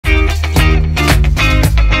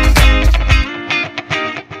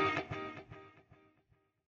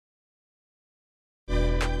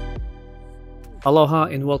Aloha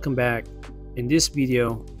and welcome back. In this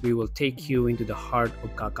video, we will take you into the heart of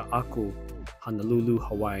Kaka'ako, Honolulu,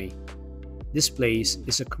 Hawaii. This place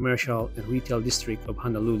is a commercial and retail district of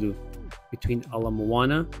Honolulu between Ala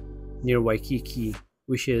Moana near Waikiki,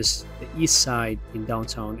 which is the east side in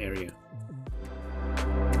downtown area.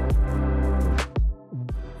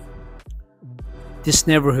 This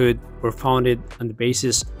neighborhood was founded on the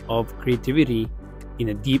basis of creativity in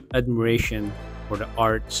a deep admiration for the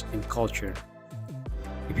arts and culture.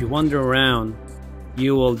 If you wander around,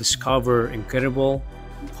 you will discover incredible,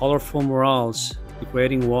 colorful murals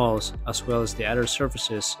decorating walls as well as the other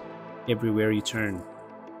surfaces everywhere you turn.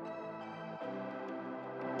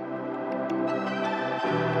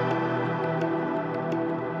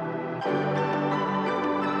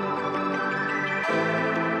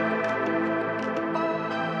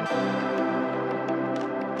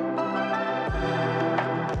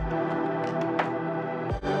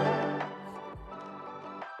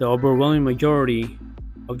 The overwhelming majority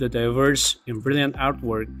of the diverse and brilliant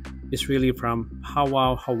artwork is really from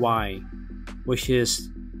Powwow, Hawaii, which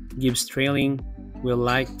gives thrilling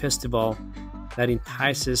wildlife festival that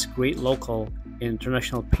entices great local and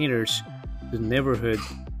international painters to the neighborhood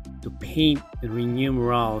to paint and renew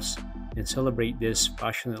murals and celebrate these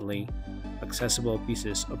passionately accessible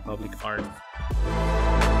pieces of public art.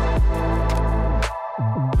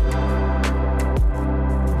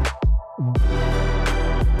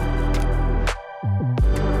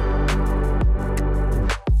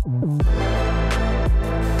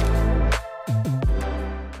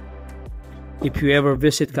 If you ever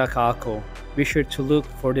visit Kaka'ako, be sure to look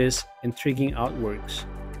for these intriguing artworks.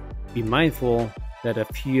 Be mindful that a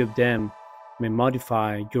few of them may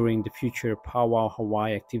modify during the future Powwow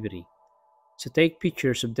Hawaii activity, so take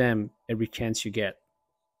pictures of them every chance you get.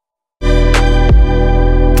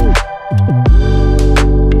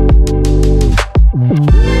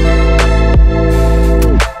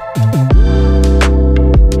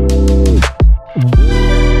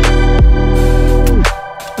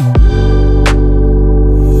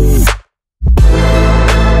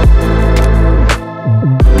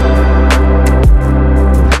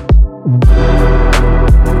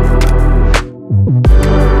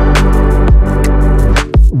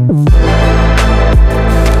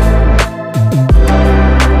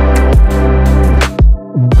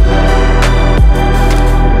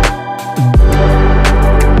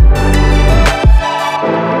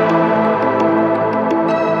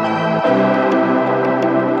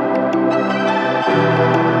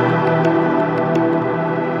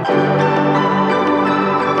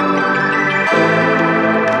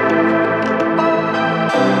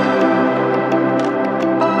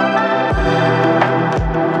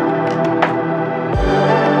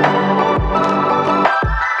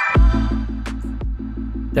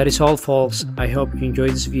 That is all, folks. I hope you enjoyed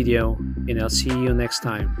this video, and I'll see you next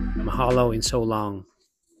time. Mahalo and so long.